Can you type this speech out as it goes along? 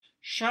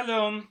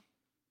Shalom,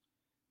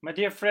 my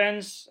dear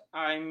friends.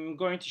 I'm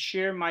going to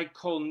share my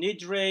Kol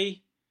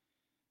Nidrei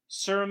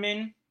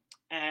sermon,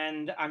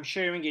 and I'm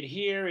sharing it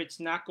here. It's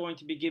not going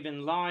to be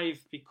given live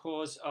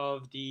because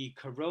of the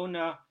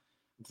corona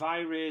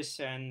virus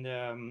and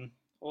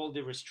all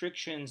the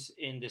restrictions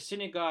in the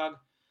synagogue.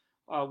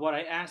 What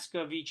I ask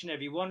of each and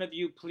every one of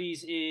you,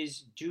 please,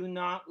 is do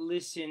not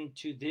listen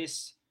to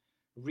this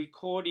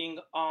recording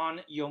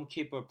on Yom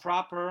Kippur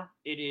proper.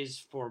 It is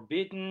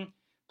forbidden.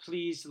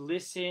 Please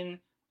listen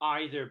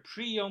either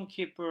pre-Yom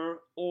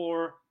Kippur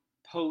or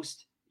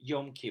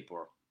post-Yom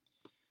Kippur.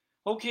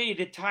 Okay,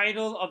 the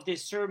title of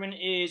this sermon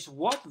is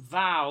What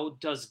Vow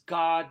Does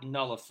God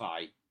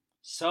Nullify?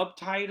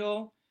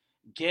 Subtitle,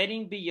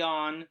 Getting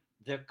Beyond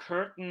the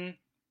Curtain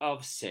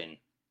of Sin.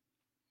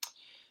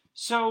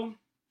 So, I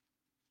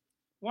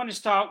want to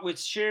start with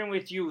sharing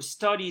with you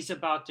studies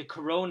about the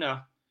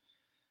corona.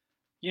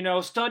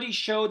 Studies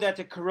show that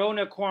the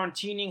corona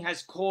quarantining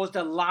has caused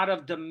a lot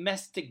of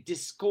domestic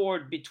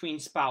discord between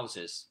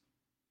spouses.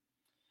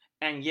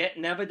 And yet,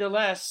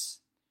 nevertheless,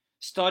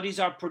 studies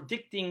are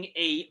predicting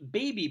a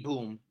baby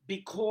boom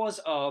because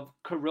of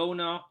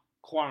corona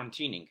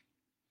quarantining.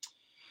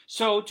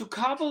 So, to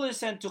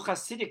Kabbalists and to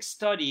Hasidic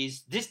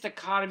studies, this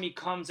dichotomy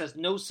comes as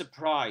no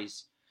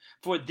surprise,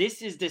 for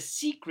this is the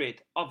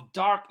secret of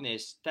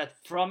darkness, that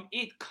from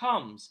it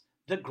comes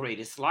the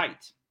greatest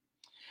light.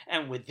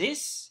 And with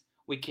this,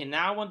 we can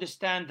now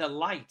understand the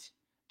light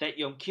that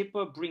Yom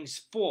Kippur brings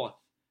forth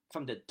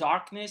from the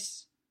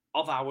darkness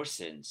of our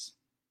sins.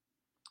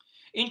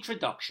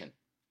 Introduction.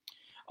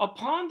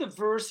 Upon the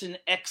verse in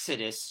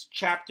Exodus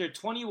chapter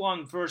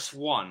 21 verse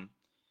 1,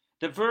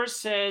 the verse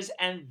says,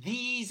 "And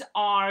these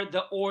are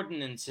the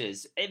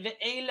ordinances,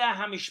 ve'ela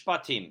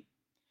hamishpatim."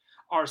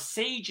 Our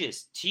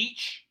sages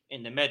teach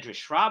in the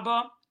Medrash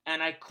Rabbah,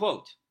 and I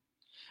quote,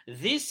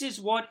 "This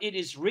is what it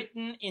is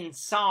written in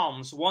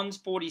Psalms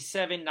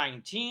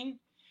 147:19.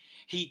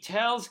 He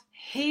tells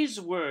his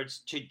words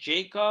to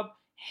Jacob,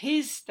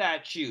 his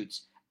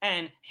statutes,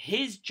 and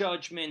his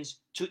judgments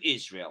to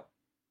Israel."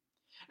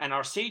 And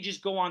our sages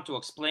go on to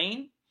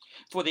explain,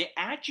 "For the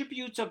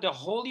attributes of the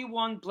Holy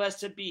One,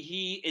 blessed be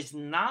He, is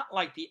not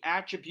like the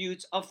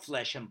attributes of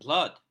flesh and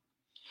blood.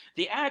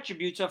 The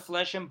attributes of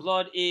flesh and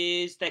blood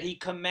is that He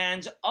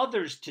commands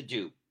others to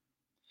do,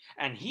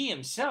 and He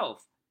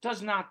Himself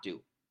does not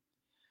do.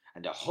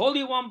 And the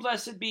Holy One,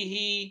 blessed be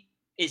He,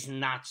 is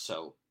not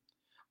so.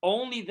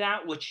 Only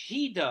that which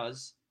He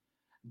does,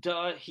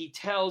 He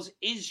tells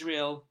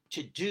Israel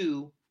to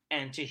do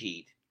and to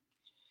heed."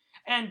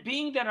 And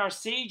being that our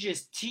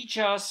sages teach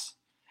us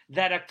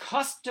that a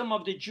custom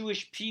of the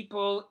Jewish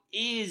people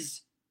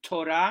is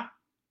Torah,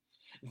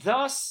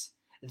 thus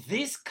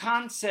this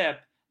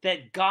concept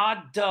that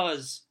God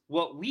does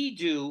what we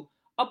do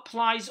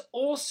applies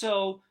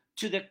also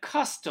to the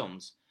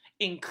customs,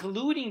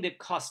 including the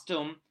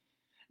custom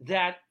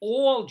that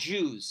all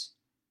Jews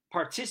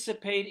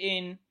participate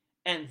in,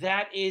 and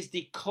that is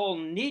the Kol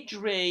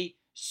Nidrei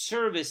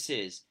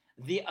services,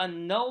 the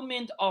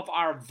annulment of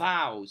our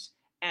vows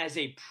as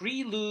a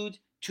prelude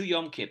to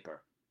Yom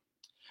Kippur.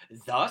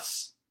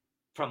 Thus,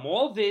 from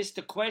all this,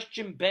 the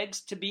question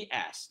begs to be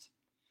asked.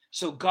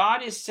 So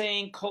God is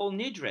saying Kol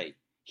Nidrei,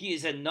 He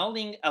is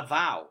annulling a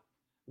vow.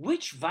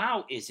 Which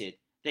vow is it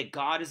that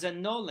God is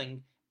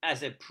annulling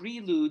as a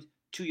prelude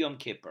to Yom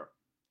Kippur?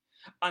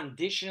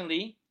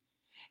 Additionally,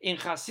 in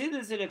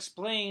Hasidus it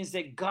explains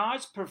that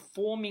God's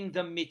performing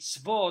the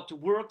Mitzvot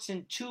works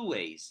in two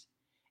ways.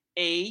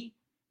 A,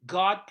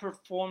 God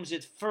performs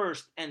it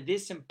first, and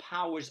this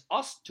empowers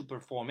us to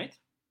perform it.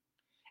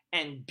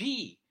 And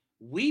B,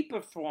 we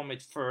perform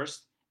it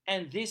first,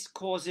 and this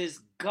causes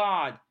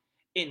God,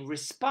 in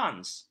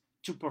response,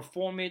 to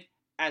perform it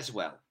as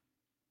well.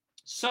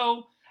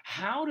 So,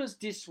 how does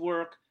this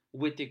work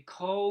with the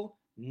Kol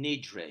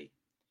Nidrei?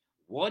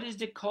 What is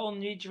the Kol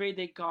Nidrei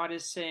that God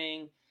is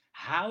saying?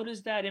 How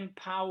does that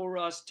empower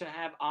us to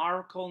have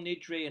our Kol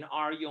Nidrei and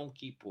our Yom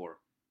Kippur?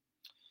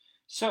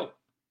 So,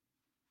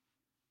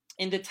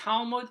 in the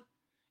Talmud,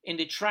 in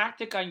the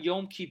tractate on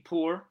Yom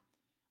Kippur,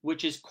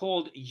 which is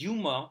called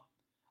Yuma,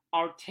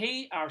 our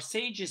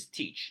sages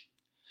teach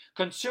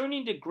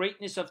concerning the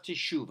greatness of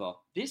Teshuvah.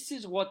 This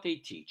is what they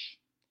teach.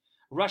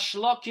 Rosh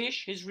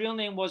Lakish, his real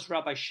name was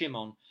Rabbi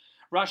Shimon.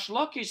 Rosh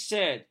Lakish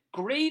said,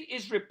 "Great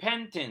is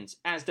repentance,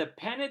 as the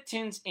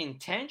penitent's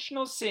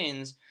intentional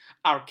sins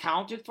are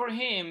counted for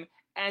him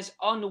as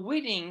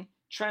unwitting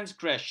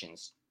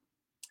transgressions.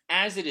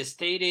 As it is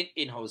stated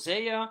in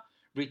Hosea,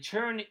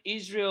 'Return,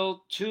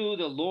 Israel, to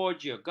the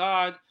Lord your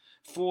God,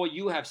 for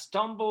you have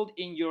stumbled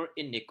in your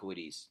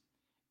iniquities.'"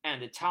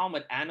 And the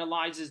Talmud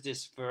analyzes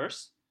this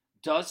verse.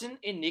 Doesn't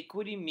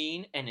iniquity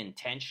mean an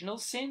intentional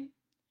sin?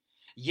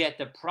 Yet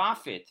the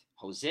prophet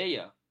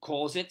Hosea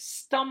calls it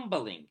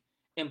stumbling,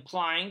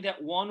 implying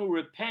that one who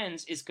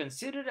repents is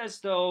considered as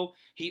though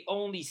he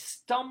only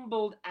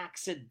stumbled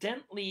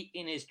accidentally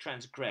in his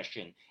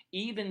transgression,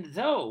 even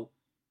though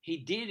he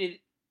did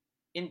it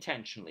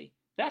intentionally.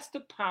 That's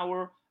the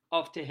power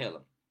of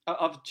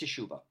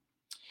Teshuvah.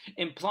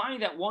 implying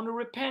that one who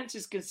repents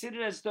is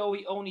considered as though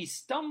he only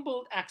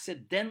stumbled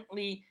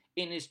accidentally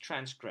in his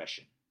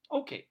transgression.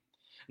 Okay,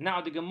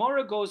 now the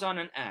Gemara goes on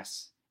and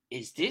asks,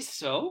 is this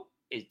so?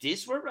 Is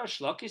this what Rish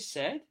Lakish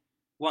said?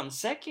 1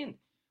 second,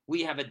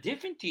 we have a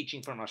different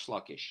teaching from Rish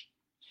Lakish.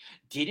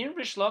 Didn't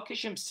Rish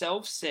Lakish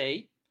himself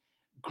say,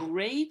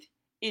 great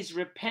is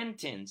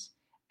repentance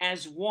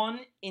as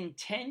one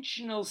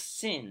intentional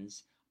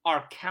sins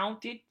are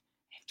counted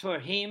for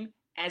him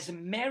as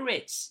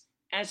merits,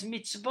 as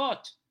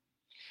mitzvot?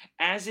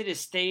 As it is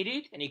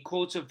stated, and he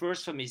quotes a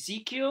verse from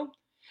Ezekiel,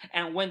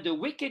 and when the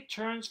wicked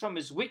turns from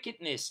his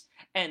wickedness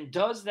and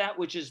does that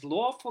which is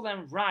lawful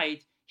and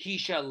right, he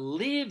shall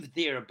live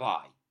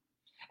thereby.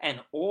 And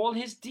all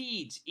his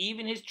deeds,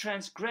 even his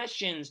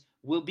transgressions,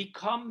 will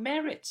become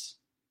merits.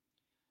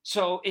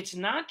 So it's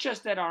not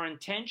just that our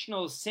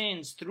intentional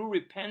sins through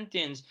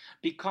repentance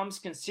becomes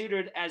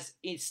considered as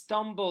a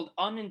stumbled,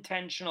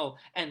 unintentional,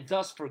 and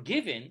thus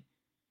forgiven,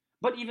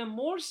 but even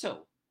more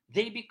so,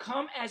 they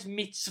become as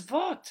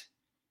mitzvot,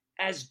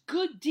 as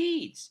good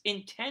deeds.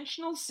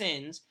 Intentional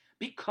sins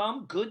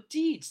become good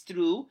deeds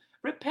through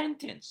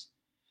repentance.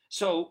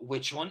 So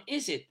which one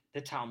is it,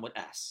 the Talmud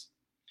asks?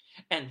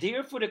 And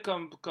therefore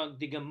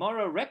the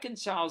Gemara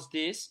reconciles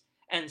this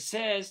and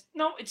says,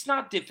 no, it's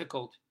not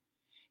difficult.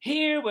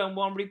 Here, when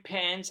one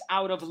repents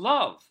out of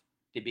love,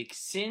 the big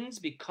sins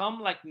become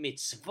like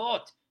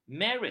mitzvot,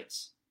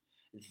 merits.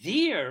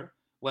 There,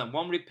 when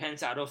one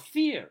repents out of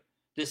fear,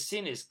 the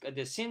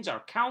sins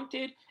are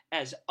counted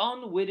as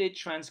unwitted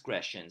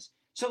transgressions.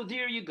 So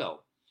there you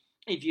go.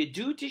 If you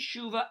do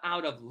teshuvah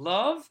out of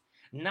love,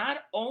 not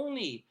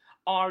only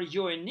are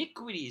your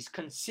iniquities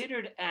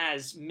considered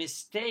as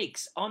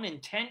mistakes,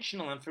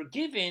 unintentional and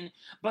forgiven,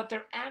 but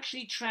they're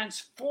actually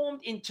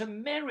transformed into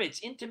merits,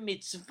 into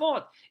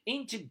mitzvot,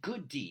 into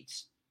good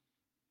deeds.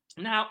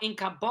 Now, in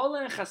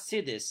Kabbalah and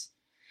Hasidus,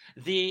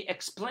 they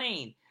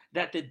explain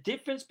that the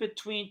difference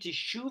between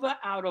teshuvah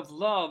out of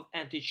love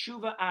and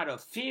teshuvah out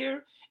of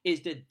fear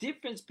is the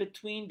difference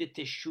between the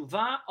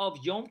teshuvah of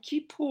Yom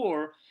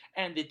Kippur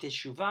and the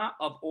teshuvah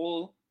of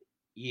all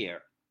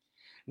year.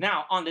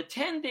 Now, on the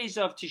 10 days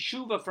of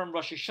Teshuvah from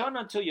Rosh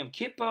Hashanah to Yom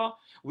Kippur,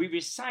 we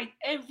recite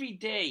every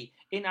day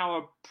in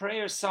our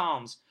prayer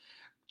psalms,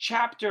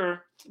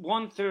 chapter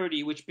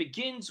 130, which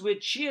begins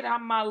with Shir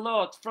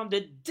HaMalot, from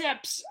the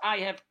depths I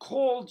have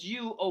called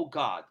you, O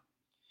God.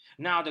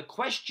 Now, the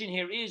question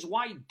here is,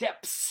 why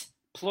depths,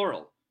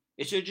 plural?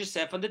 It should just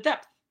say from the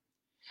depth.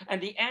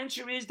 And the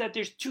answer is that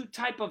there's two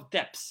types of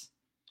depths.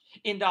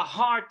 In the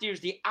heart, there's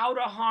the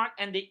outer heart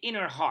and the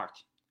inner heart.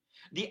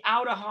 The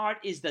outer heart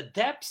is the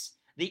depths.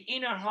 The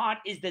inner heart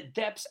is the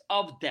depths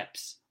of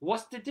depths.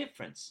 What's the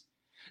difference?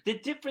 The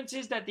difference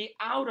is that the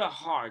outer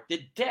heart,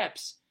 the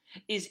depths,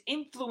 is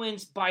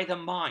influenced by the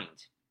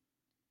mind.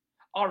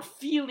 Our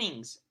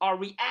feelings, our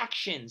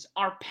reactions,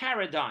 our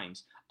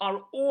paradigms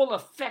are all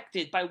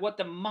affected by what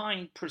the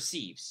mind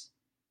perceives.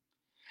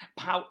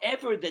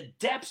 However, the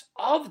depths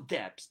of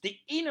depths, the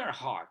inner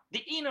heart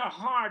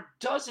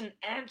doesn't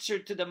answer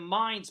to the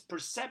mind's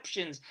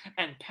perceptions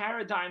and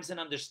paradigms and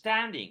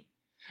understanding.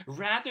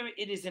 Rather,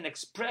 it is an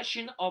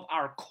expression of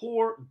our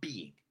core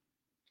being.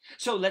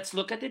 So let's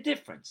look at the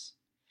difference.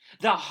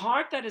 The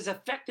heart that is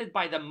affected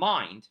by the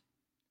mind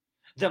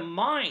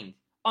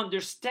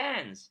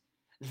understands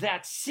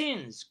that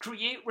sins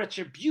create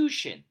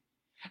retribution,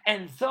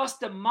 and thus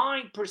the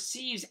mind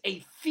perceives a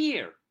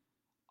fear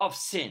of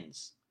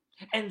sins,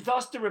 and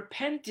thus the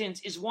repentance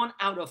is one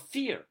out of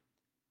fear.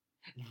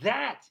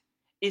 That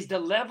is the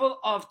level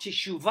of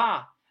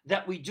teshuvah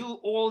that we do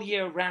all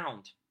year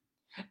round.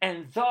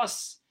 And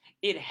thus,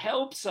 it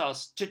helps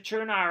us to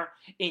turn our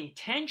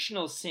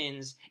intentional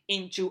sins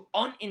into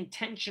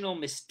unintentional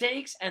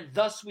mistakes, and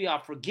thus we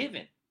are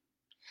forgiven.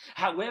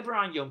 However,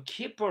 on Yom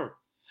Kippur,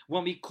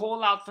 when we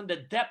call out from the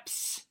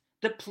depths,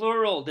 the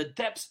plural, the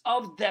depths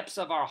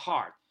of our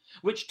heart,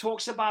 which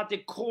talks about the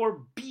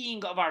core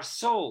being of our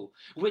soul,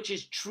 which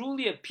is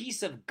truly a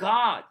piece of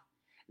God,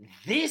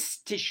 this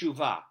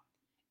teshuvah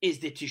is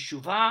the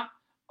teshuvah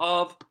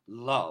of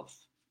love.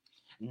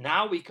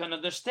 Now we can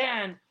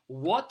understand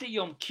what the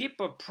Yom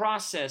Kippur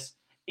process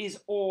is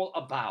all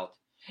about.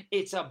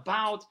 It's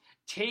about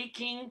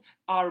taking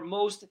our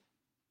most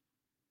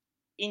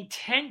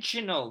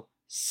intentional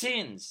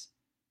sins,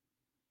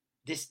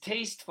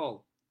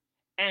 distasteful,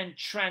 and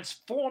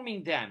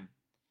transforming them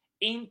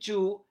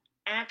into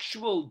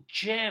actual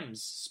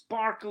gems,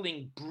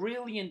 sparkling,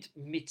 brilliant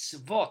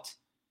mitzvot,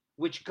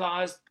 which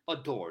God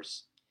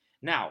adores.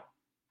 Now,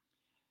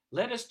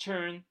 let us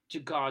turn to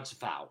God's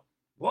vow.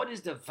 What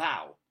is the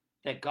vow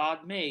that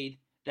God made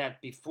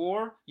that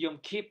before Yom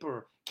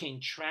Kippur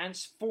can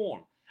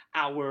transform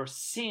our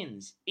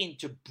sins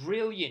into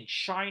brilliant,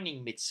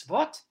 shining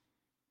mitzvot?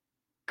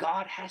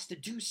 God has to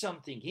do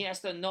something. He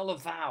has to annul a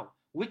vow.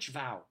 Which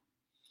vow?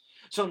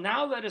 So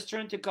now let us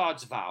turn to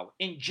God's vow.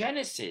 In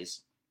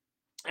Genesis,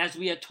 as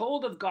we are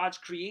told of God's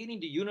creating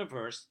the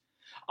universe,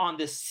 on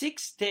the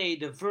sixth day,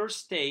 the verse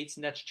states,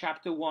 and that's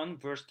chapter 1,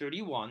 verse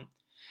 31,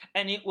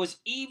 and it was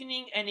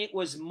evening and it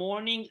was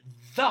morning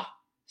the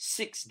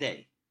sixth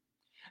day.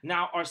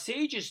 Now, our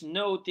sages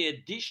note the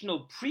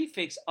additional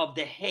prefix of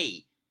the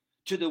hey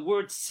to the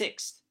word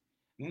sixth,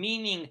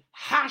 meaning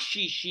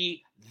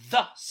hashishi,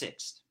 the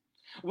sixth,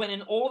 when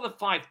in all the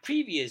 5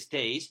 previous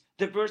days,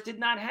 the verse did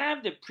not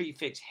have the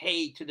prefix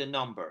hey to the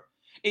number.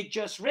 It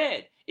just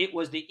read, it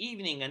was the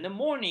evening and the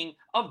morning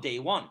of day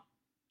 1,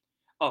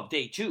 of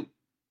day 2.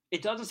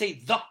 It doesn't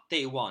say the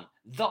day 1,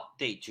 the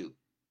day 2.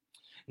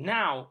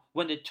 Now,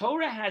 when the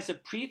Torah has a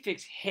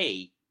prefix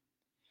hey,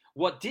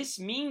 what this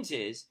means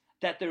is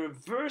that the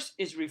verse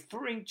is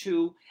referring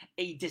to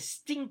a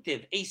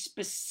distinctive, a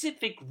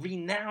specific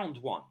renowned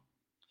one.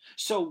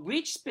 So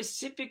which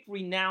specific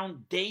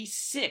renowned day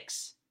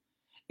 6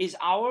 is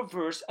our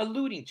verse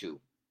alluding to?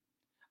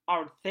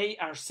 Our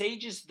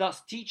sages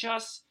thus teach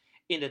us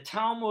in the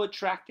Talmud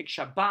Tractate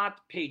Shabbat,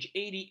 page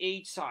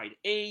 88, side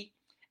A,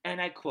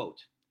 and I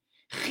quote,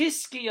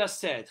 Chizkiah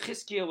said,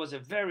 Chizkiah was a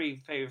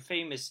very, very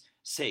famous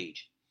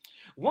sage,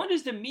 what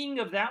is the meaning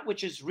of that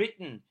which is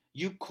written?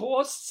 You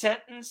cause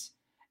sentence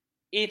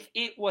if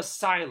it was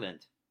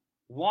silent.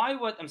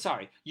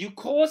 You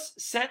cause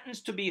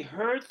sentence to be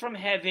heard from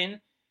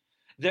heaven.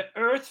 The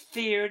earth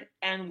feared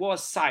and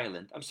was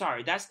silent.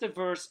 That's the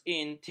verse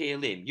in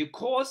Tehillim. You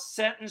cause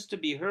sentence to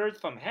be heard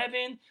from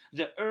heaven.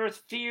 The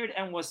earth feared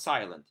and was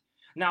silent.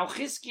 Now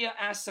Chizkiah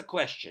asks a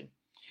question.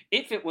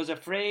 If it was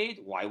afraid,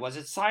 why was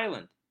it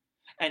silent?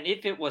 And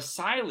if it was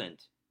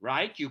silent,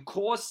 right, you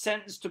cause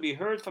sentence to be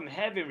heard from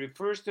heaven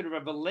refers to the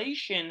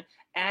revelation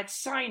at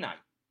Sinai.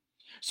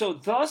 So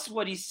thus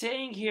what he's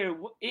saying here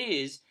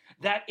is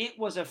that it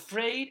was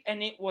afraid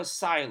and it was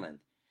silent.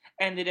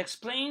 And it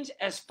explains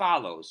as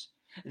follows,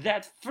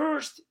 that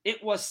first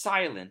it was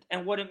silent.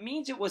 And what it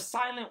means it was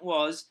silent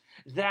was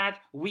that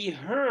we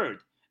heard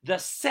the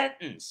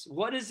sentence.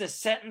 What is the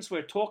sentence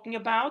we're talking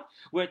about?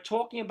 We're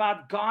talking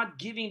about God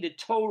giving the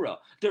Torah,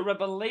 the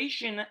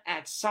revelation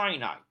at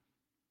Sinai.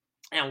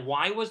 And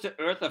why was the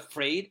earth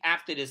afraid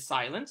after this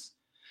silence?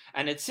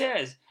 And it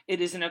says,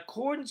 it is in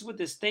accordance with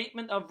the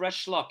statement of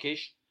Resh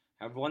Lakish.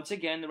 Once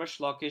again, the Resh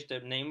Lakish, the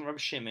name of Reb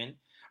Shimon.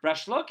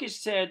 Resh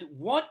Lakish said,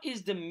 what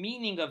is the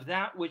meaning of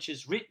that which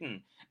is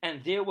written?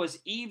 And there was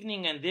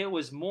evening and there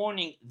was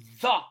morning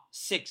the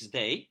 6th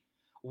day.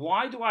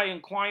 Why do I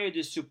inquire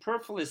the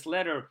superfluous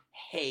letter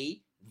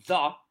hey,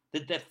 the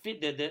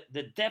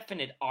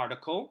definite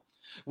article,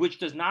 which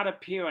does not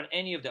appear on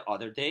any of the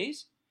other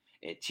days?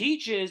 It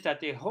teaches that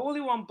the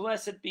Holy One,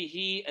 blessed be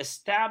He,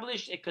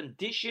 established a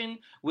condition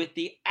with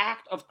the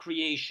act of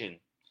creation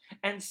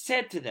and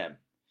said to them,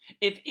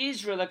 if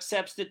Israel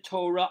accepts the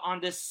Torah on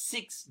the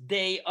 6th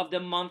day of the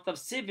month of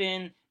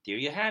Sivan, there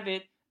you have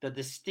it, the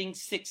distinct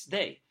 6th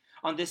day.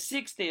 On the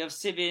 6th day of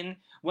Sivan,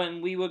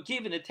 when we were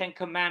given the 10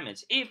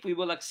 Commandments, if we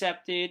will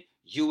accept it,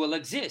 you will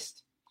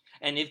exist.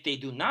 And if they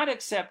do not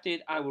accept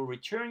it, I will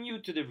return you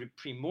to the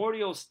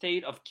primordial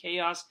state of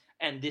chaos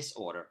and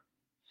disorder.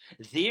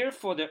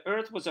 Therefore the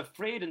earth was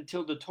afraid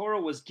until the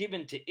Torah was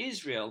given to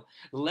Israel,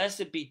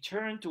 lest it be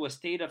turned to a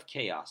state of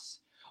chaos.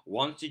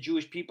 Once the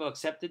Jewish people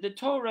accepted the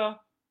Torah,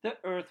 the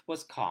earth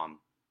was calm.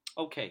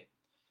 Okay,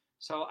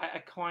 so I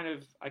kind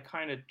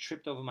of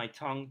tripped over my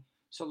tongue.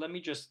 So let me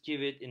just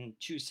give it in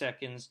 2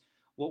 seconds.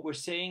 What we're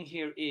saying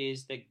here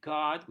is that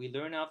God, we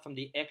learn out from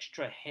the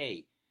extra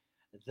hey,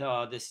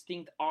 the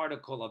distinct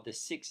article of the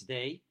 6th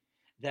day,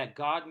 that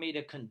God made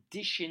a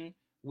condition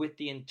with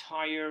the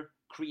entire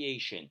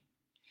creation,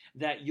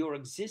 that your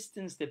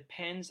existence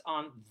depends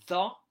on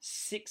the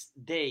 6th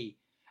day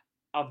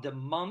of the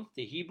month,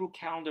 the Hebrew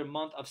calendar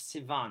month of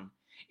Sivan,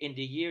 in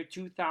the year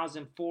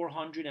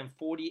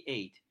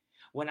 2448,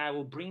 when I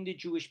will bring the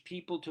Jewish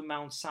people to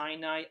Mount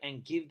Sinai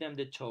and give them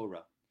the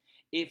Torah.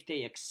 If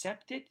they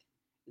accept it,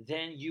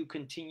 then you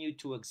continue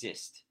to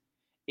exist.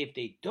 If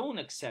they don't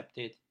accept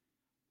it,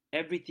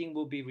 everything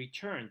will be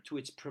returned to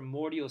its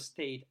primordial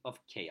state of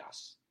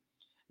chaos.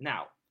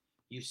 Now,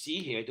 you see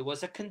here, there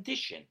was a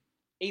condition,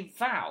 a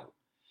vow,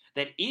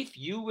 that if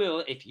you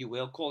will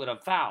call it a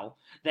vow,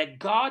 that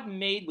God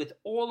made with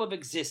all of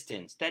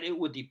existence, that it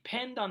would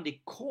depend on the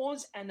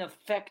cause and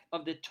effect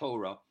of the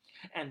Torah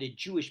and the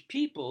Jewish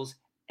people's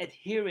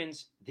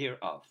adherence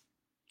thereof.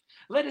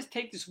 Let us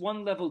take this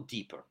one level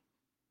deeper.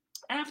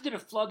 After the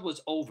flood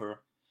was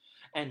over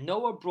and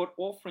Noah brought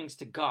offerings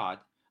to God,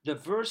 the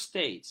verse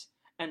states,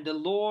 and the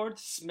Lord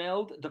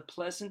smelled the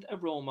pleasant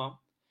aroma,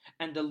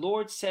 and the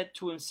Lord said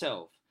to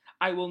himself,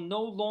 I will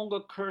no longer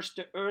curse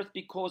the earth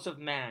because of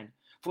man,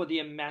 for the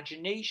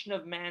imagination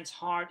of man's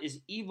heart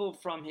is evil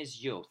from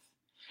his youth.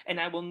 And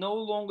I will no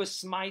longer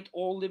smite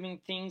all living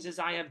things as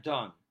I have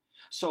done.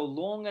 So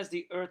long as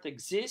the earth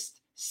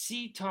exists,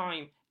 seed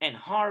time and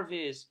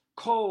harvest,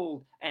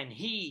 cold and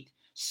heat,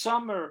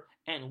 summer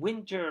and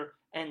winter,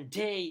 and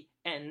day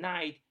and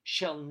night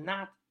shall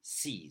not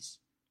cease.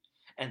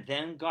 And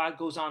then God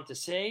goes on to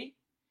say,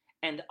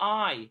 and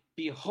I,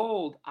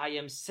 behold, I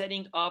am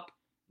setting up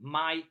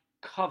my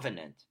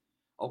covenant.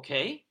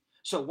 Okay?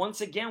 So once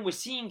again, we're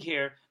seeing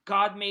here,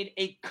 God made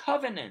a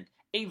covenant,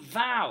 a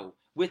vow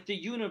with the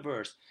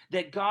universe,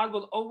 that God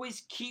will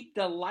always keep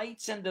the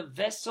lights and the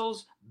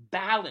vessels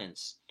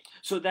balanced.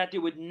 so that they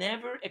would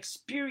never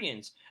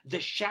experience the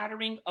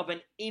shattering of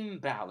an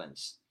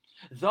imbalance.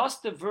 Thus,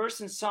 the verse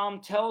in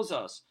Psalm tells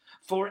us,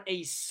 "For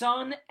a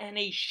sun and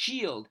a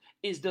shield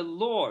is the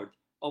Lord."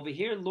 Over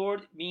here,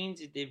 Lord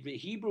means, the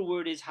Hebrew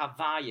word is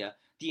Havayah,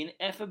 the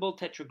ineffable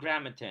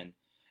tetragrammaton.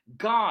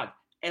 God,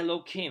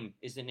 Elokim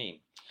is the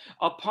name,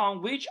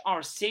 upon which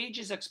our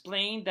sages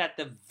explain that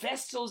the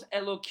vessels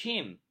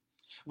Elokim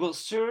will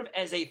serve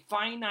as a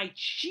finite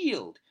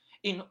shield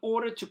in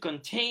order to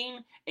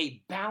contain a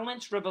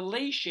balanced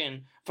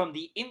revelation from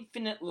the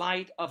infinite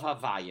light of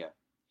Havayah.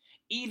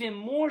 Even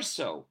more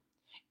so,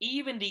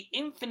 even the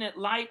infinite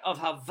light of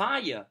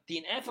Havayah, the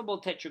ineffable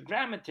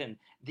tetragrammaton,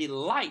 the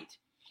light,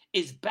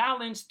 is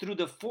balanced through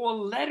the four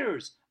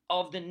letters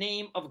of the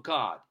name of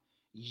God.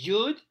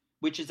 Yud,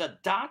 which is a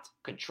dot,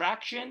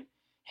 contraction;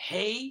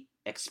 Hey,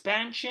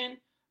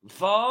 expansion;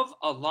 Vav,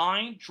 a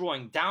line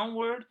drawing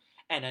downward;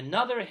 and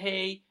another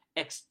Hey,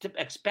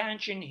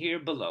 expansion here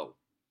below.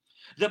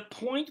 The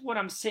point, what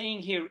I'm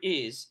saying here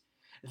is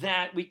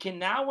that we can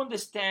now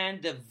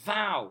understand the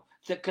vow,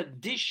 the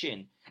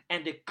condition,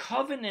 and the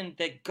covenant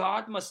that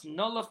God must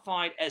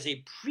nullify as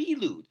a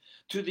prelude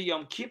to the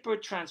Yom Kippur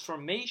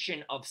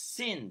transformation of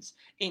sins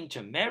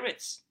into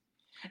merits.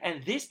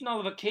 And this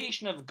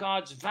nullification of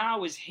God's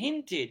vow is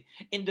hinted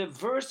in the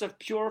verse of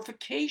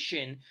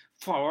purification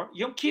for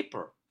Yom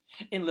Kippur.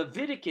 In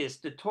Leviticus,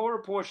 the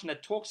Torah portion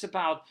that talks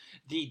about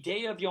the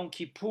day of Yom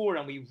Kippur,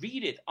 and we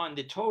read it on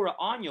the Torah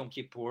on Yom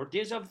Kippur,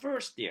 there's a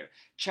verse there,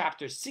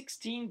 chapter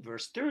 16,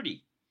 verse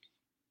 30.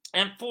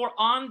 "And for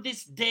on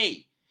this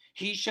day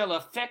he shall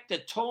effect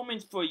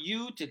atonement for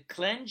you to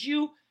cleanse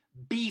you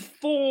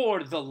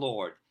before the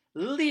Lord,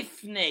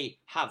 Lifnei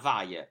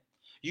Havayeh.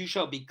 You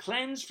shall be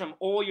cleansed from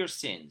all your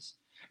sins."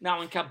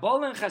 Now, in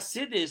Kabbalah and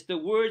Hasidus, the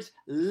words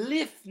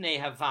Lifnei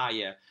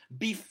Havayeh,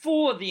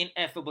 before the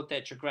ineffable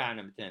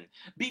tetragrammaton,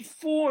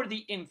 before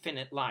the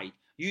infinite light,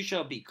 you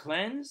shall be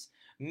cleansed,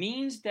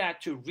 means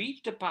that to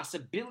reach the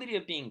possibility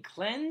of being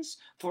cleansed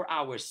for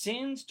our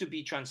sins to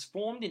be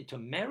transformed into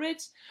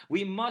merits,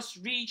 we must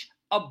reach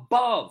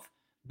above,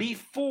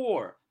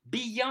 before,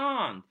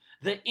 beyond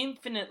the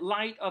infinite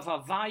light of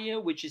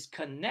Havayah, which is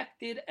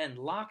connected and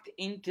locked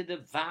into the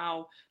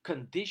vow,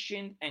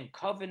 condition, and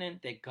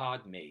covenant that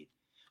God made.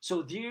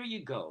 So there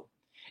you go.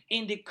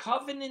 In the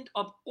covenant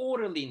of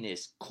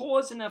orderliness,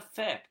 cause and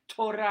effect,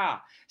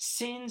 Torah,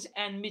 sins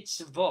and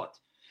mitzvot,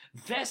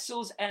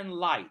 vessels and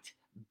light,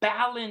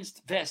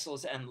 balanced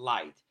vessels and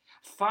light,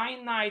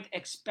 finite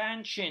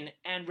expansion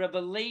and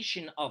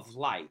revelation of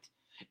light,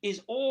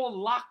 is all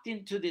locked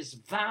into this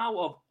vow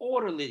of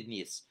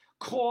orderliness,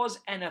 cause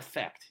and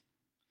effect.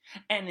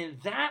 And in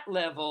that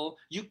level,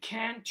 you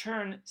can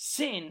turn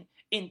sin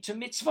into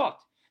mitzvot.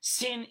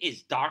 Sin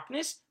is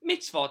darkness,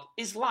 mitzvot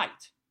is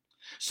light.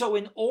 So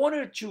in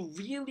order to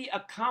really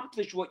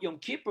accomplish what Yom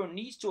Kippur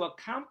needs to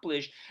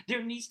accomplish,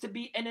 there needs to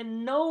be an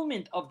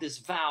annulment of this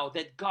vow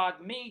that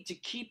God made to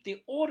keep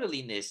the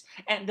orderliness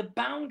and the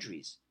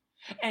boundaries.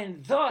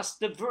 And thus,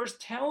 the verse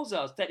tells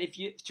us that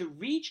to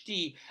reach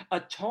the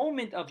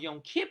atonement of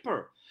Yom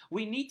Kippur,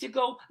 we need to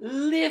go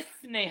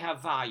Lifnei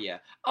Havayeh,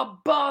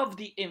 above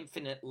the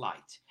infinite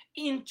light,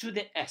 into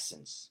the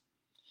essence.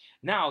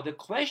 Now, the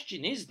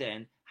question is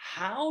then,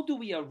 how do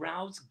we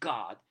arouse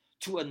God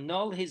to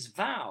annul his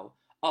vow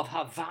of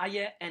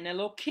Havayah and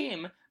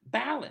Elokim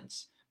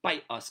balance?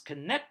 By us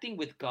connecting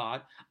with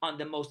God on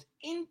the most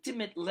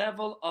intimate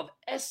level of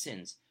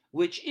essence,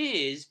 which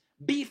is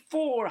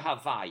before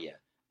Havayah,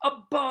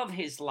 above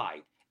his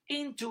light,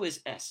 into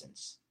his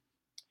essence.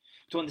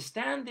 To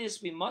understand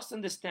this, we must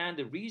understand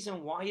the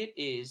reason why it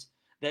is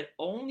that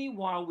only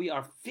while we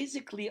are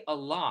physically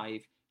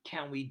alive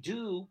can we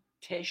do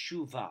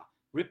Teshuvah,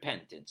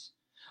 repentance.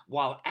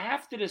 While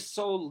after the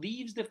soul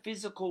leaves the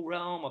physical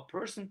realm, a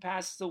person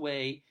passes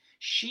away,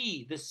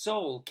 she, the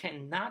soul,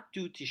 cannot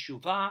do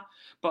Teshuvah,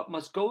 but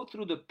must go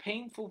through the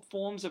painful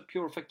forms of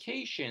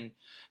purification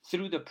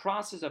through the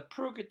process of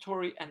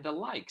purgatory and the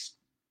likes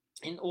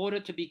in order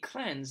to be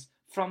cleansed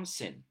from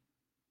sin.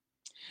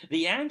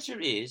 The answer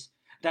is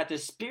that the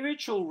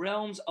spiritual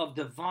realms of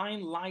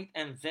divine light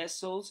and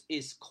vessels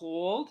is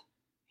called,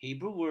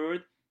 Hebrew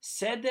word,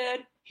 Seder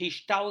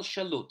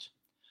Hishtalshilus,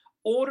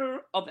 order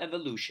of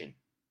evolution.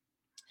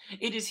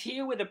 It is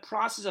here where the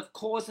process of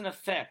cause and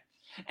effect,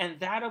 and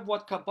that of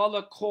what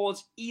Kabbalah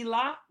calls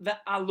Ilah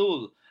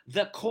ve'Annul,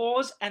 the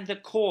cause and the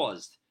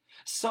caused,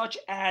 such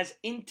as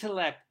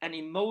intellect and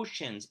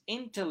emotions,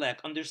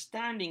 intellect,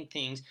 understanding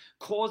things,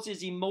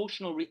 causes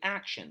emotional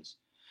reactions.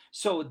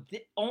 So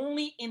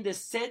only in the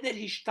Seder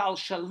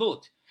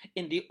Hishtalshilus,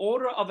 in the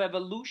order of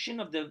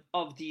evolution of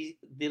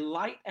the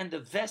light and the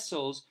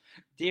vessels,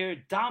 there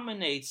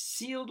dominates,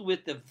 sealed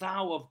with the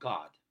vow of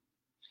God.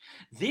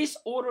 This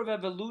order of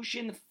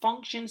evolution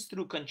functions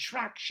through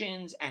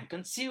contractions and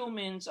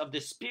concealments of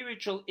the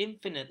spiritual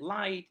infinite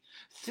light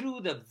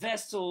through the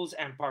vessels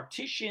and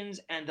partitions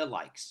and the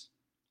likes.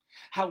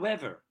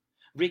 However,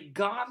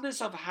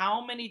 regardless of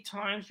how many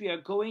times we are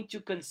going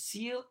to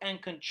conceal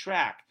and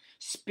contract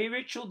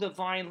spiritual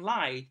divine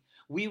light,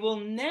 we will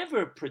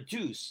never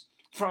produce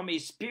from a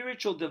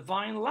spiritual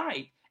divine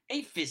light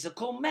a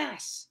physical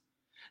mass.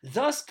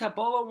 Thus,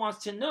 Kabbalah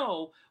wants to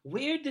know,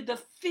 where did the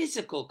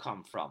physical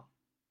come from?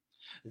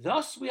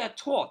 Thus, we are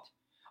taught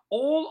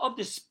all of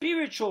the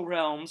spiritual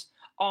realms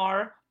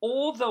are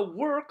all the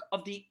work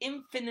of the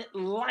infinite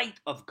light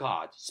of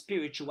God,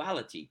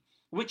 spirituality,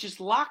 which is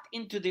locked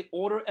into the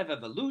order of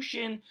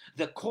evolution,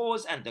 the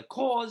cause and the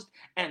caused,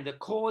 and the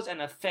cause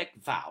and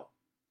effect vow.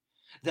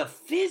 The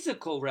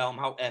physical realm,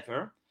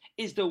 however,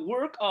 is the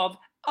work of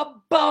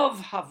above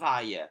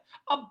Havayah,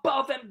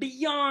 above and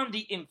beyond the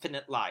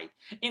infinite light,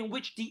 in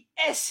which the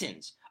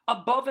essence,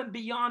 above and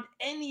beyond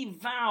any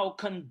vow,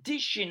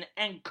 condition,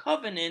 and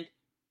covenant,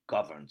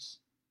 governs.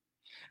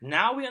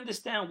 Now we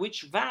understand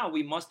which vow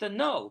we must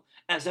annul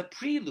as a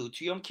prelude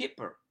to Yom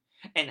Kippur,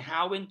 and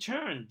how in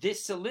turn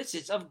this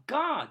solicits of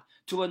God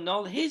to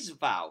annul his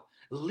vow,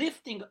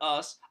 lifting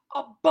us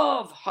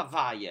above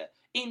Havayah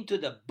into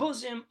the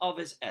bosom of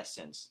his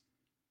essence.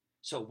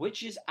 So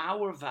which is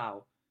our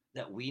vow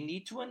that we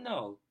need to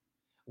annul,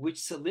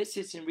 which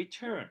solicits in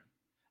return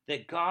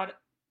that God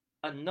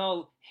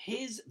annul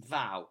his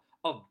vow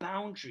of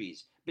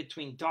boundaries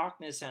between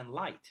darkness and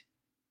light,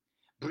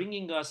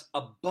 bringing us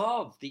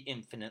above the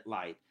infinite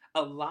light,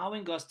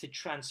 allowing us to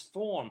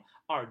transform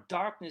our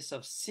darkness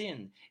of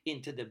sin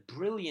into the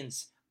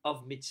brilliance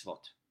of mitzvot.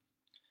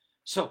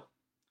 So,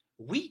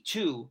 we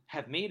too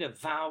have made a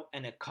vow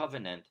and a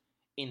covenant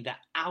in the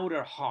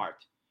outer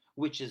heart,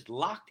 which is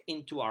locked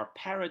into our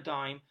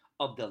paradigm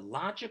of the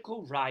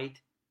logical right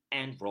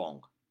and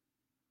wrong,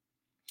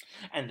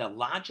 and the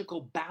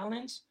logical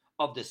balance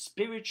of the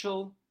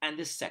spiritual and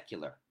the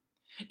secular.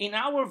 In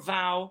our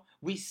vow,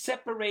 we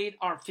separate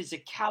our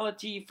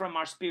physicality from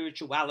our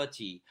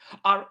spirituality,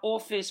 our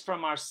office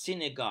from our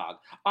synagogue,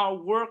 our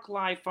work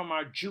life from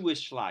our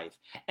Jewish life,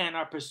 and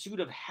our pursuit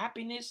of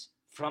happiness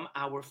from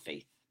our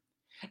faith.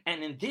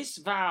 And in this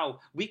vow,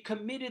 we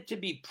committed to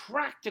be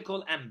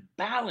practical and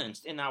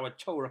balanced in our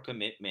Torah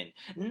commitment,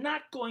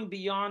 not going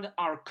beyond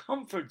our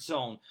comfort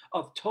zone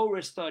of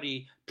Torah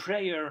study,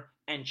 prayer,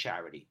 and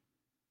charity.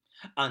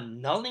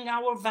 Annulling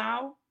our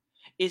vow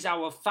is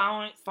our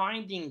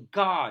finding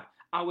God,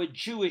 our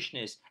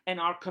Jewishness, and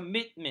our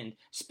commitment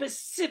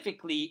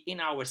specifically in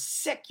our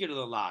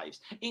secular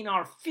lives, in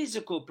our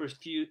physical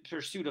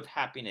pursuit of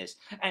happiness,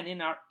 and in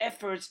our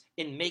efforts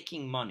in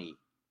making money.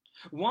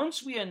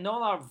 Once we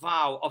annul our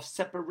vow of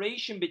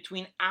separation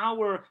between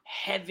our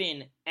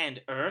heaven and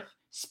earth,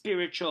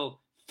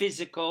 spiritual,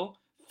 physical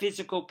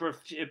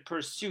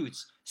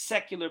pursuits,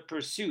 secular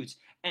pursuits,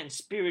 and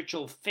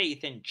spiritual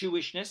faith and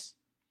Jewishness,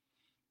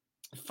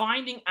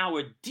 finding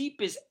our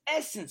deepest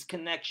essence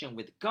connection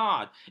with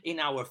God in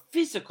our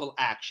physical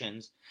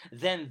actions,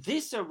 then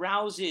this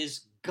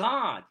arouses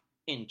God,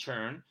 in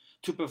turn,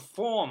 to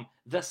perform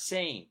the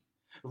same,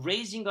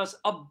 raising us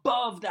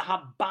above the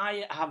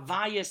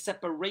Havayah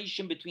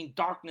separation between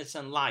darkness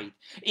and light,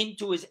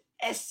 into his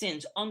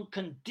essence,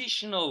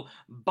 unconditional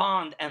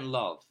bond and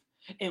love,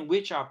 in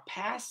which our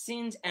past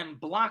sins and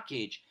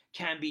blockage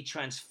can be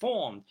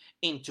transformed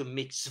into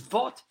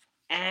mitzvot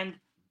and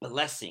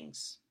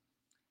blessings.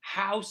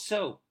 How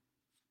so?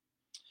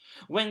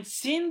 When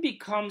sin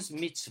becomes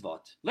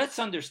mitzvot, let's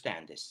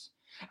understand this.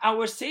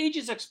 Our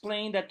sages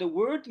explain that the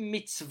word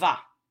mitzvah,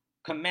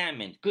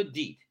 commandment, good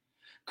deed,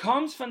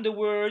 comes from the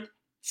word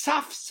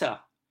tzafsa,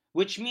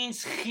 which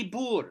means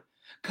chibur,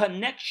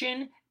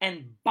 connection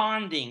and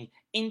bonding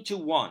into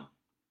one.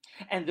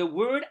 And the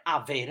word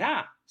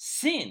avera,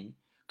 sin,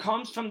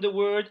 comes from the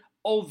word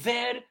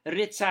over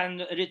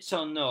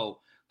ritzono,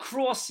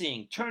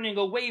 crossing, turning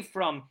away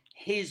from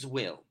his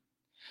will.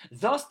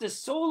 Thus, the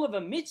soul of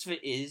a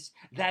mitzvah is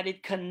that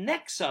it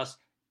connects us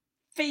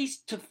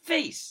face to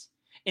face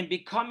in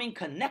becoming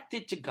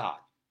connected to God.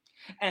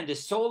 And the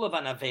soul of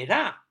an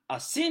avera, a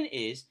sin,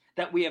 is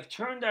that we have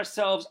turned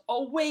ourselves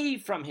away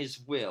from his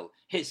will,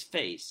 his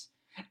face,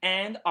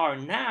 and are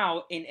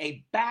now in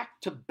a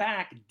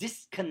back-to-back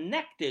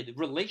disconnected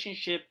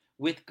relationship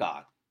with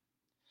God.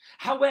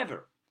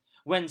 However,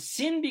 when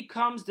sin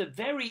becomes the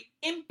very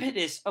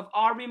impetus of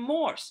our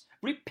remorse,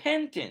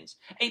 repentance,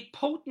 a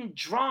potent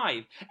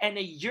drive, and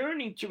a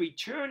yearning to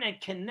return and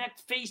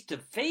connect face to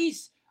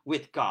face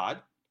with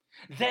God,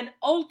 then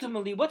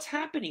ultimately what's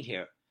happening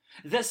here?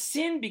 The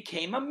sin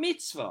became a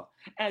mitzvah,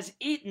 as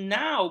it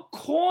now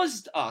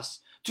caused us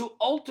to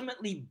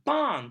ultimately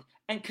bond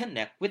and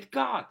connect with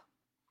God.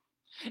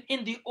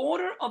 In the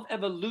order of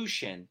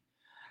evolution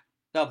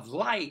of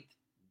light,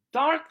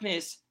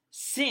 darkness,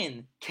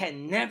 sin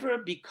can never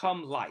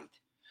become light,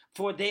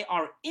 for they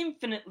are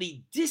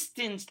infinitely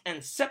distanced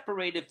and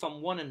separated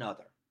from one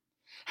another.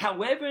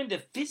 However, in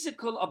the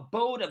physical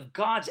abode of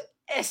God's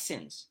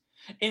essence,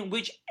 in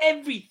which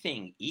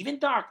everything, even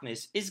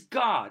darkness, is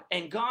God,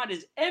 and God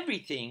is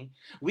everything,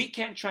 we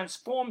can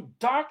transform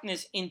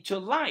darkness into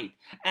light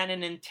and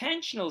an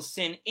intentional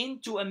sin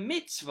into a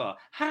mitzvah.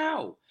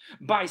 How?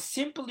 By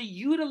simply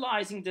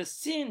utilizing the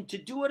sin to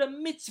do what a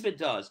mitzvah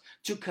does,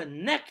 to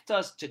connect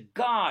us to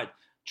God,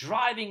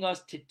 driving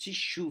us to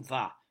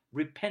Teshuvah,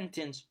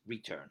 repentance,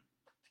 return.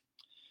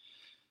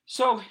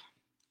 So,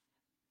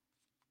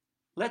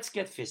 Let's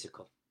get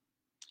physical.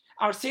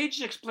 Our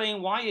sages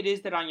explain why it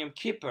is that on Yom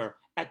Kippur,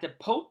 at the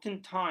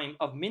potent time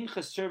of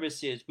mincha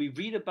services, we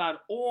read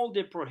about all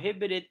the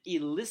prohibited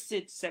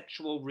illicit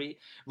sexual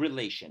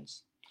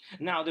relations.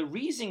 Now, the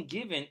reason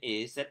given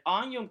is that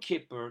on Yom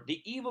Kippur,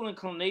 the evil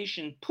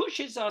inclination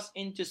pushes us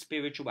into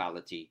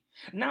spirituality,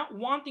 not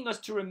wanting us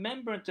to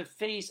remember and to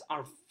face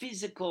our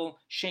physical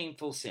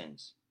shameful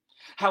sins.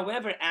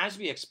 However, as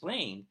we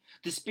explained,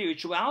 the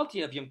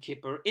spirituality of Yom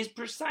Kippur is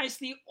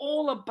precisely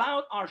all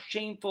about our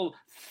shameful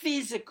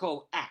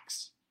physical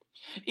acts,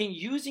 in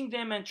using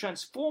them and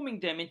transforming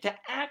them into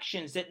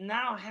actions that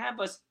now have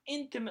us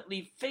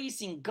intimately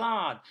facing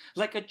God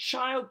like a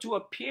child to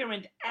a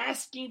parent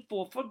asking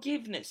for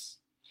forgiveness,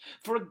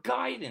 for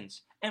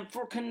guidance, and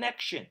for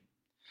connection.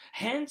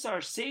 Hence,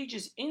 our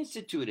sages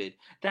instituted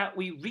that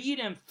we read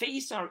and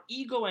face our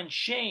ego and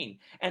shame,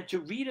 and to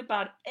read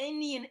about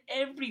any and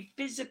every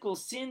physical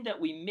sin that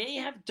we may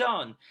have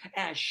done,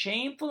 as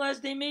shameful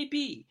as they may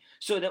be,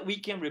 so that we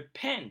can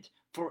repent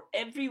for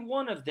every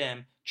one of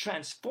them,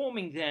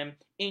 transforming them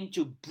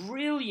into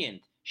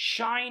brilliant,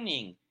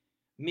 shining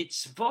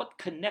mitzvot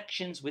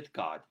connections with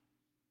God.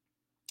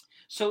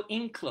 So,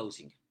 in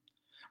closing,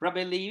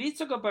 Rabbi Levi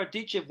Yitzchak of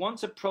Berditchev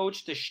once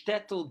approached the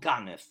shtetl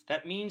ganef,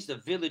 that means the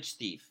village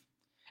thief,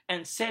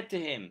 and said to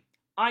him,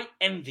 I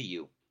envy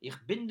you. Ich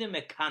bin de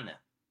mekane.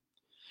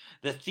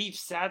 The thief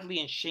sadly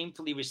and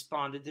shamefully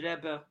responded,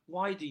 Rebbe,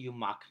 why do you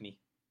mock me?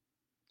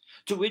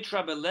 To which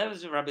Rabbi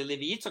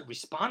Levi Yitzchak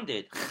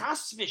responded,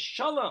 Chas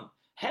v'shalom,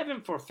 heaven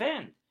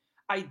forfend.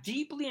 I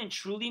deeply and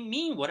truly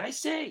mean what I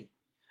say.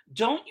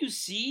 Don't you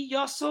see,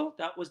 Yossel?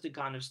 That was the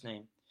ganef's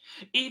name.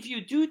 If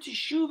you do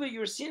Teshuvah,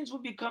 your sins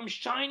will become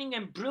shining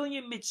and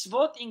brilliant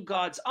mitzvot in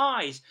God's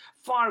eyes,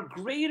 far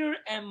greater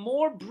and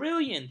more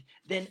brilliant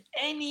than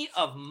any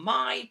of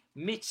my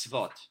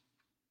mitzvot.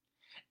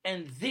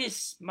 And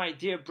this, my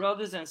dear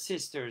brothers and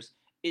sisters,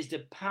 is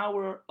the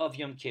power of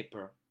Yom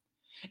Kippur.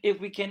 If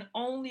we can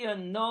only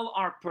annul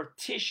our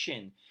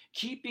partition,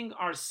 keeping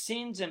our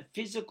sins and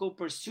physical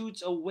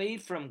pursuits away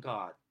from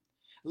God,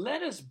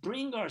 let us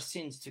bring our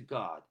sins to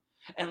God,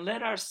 and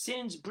let our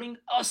sins bring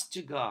us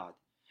to God.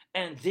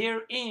 And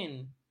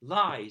therein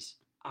lies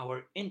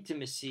our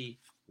intimacy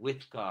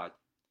with God.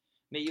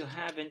 May you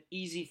have an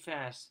easy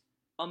fast,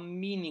 a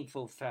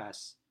meaningful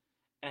fast,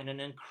 and an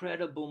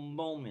incredible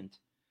moment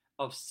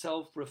of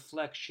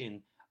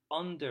self-reflection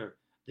under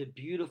the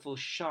beautiful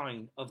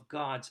shine of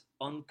God's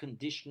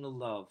unconditional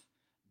love,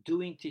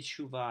 doing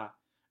Teshuvah,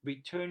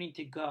 returning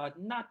to God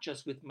not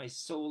just with my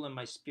soul and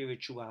my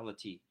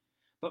spirituality,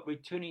 but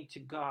returning to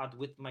God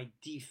with my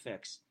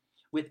defects,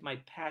 with my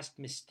past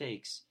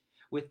mistakes,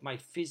 with my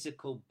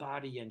physical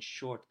body and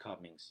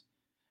shortcomings.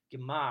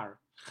 Gemar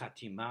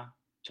Chatima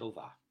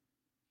Tova.